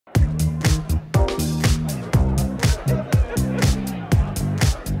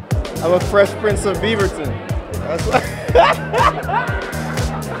I'm a Fresh Prince of Beaverton. That's what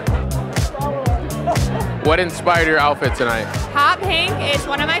What inspired your outfit tonight? Hot pink is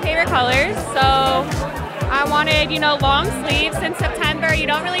one of my favorite colors, so I wanted, long sleeves. Since September, you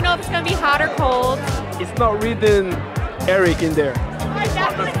don't really know if it's going to be hot or cold. It's not written Eryk in there. It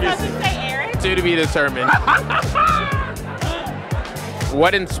definitely doesn't say Eryk. To be determined.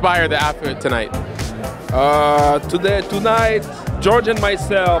 What inspired the outfit tonight? Tonight, George and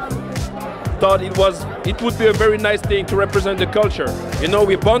myself thought it would be a very nice thing to represent the culture.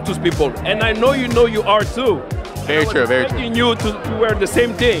 We're Bantus people, and I know you are too. Very true, very true. You to wear the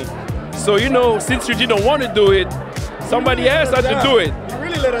same thing. So since you didn't want to do it, somebody else had to do it. You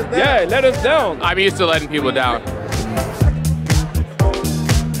really let us down. Yeah, let us down. I'm used to letting people down.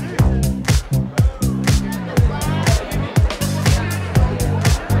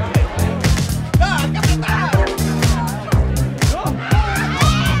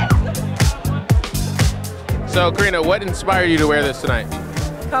 So, Karina, what inspired you to wear this tonight?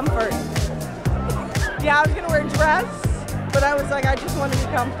 Comfort. Yeah, I was gonna wear a dress, but I was like, I just want to be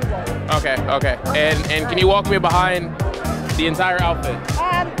comfortable. Okay. And can you walk me behind the entire outfit?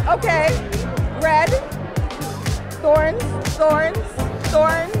 Okay. Red, thorns,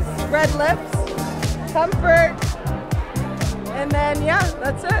 red lips, comfort, and then yeah,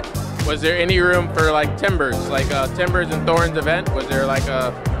 that's it. Was there any room for like Timbers, like a Timbers and Thorns event? Was there like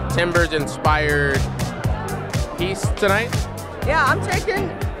a Timbers inspired piece tonight? Yeah, I'm taking,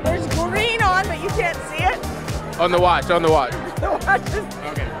 there's green on, but you can't see it. On the watch. The watch is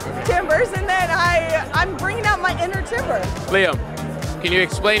Okay. Timbers, and then I'm bringing out my inner timber. Liam, can you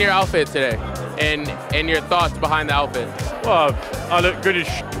explain your outfit today and your thoughts behind the outfit? Well, I look good as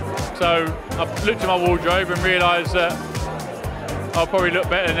so I've looked at my wardrobe and realised that I'll probably look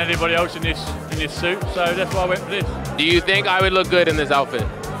better than anybody else in this suit, so that's why I went for this. Do you think I would look good in this outfit?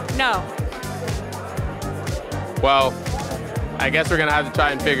 No. Well, I guess we're gonna have to try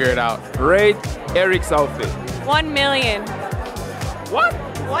and figure it out. Rate Eryk's outfit. 1 million. What?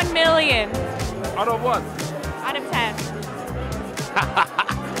 1 million. Out of what? Out of 10.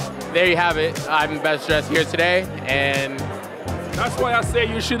 There you have it. I'm best dressed here today, and That's why I say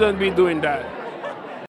you shouldn't be doing that.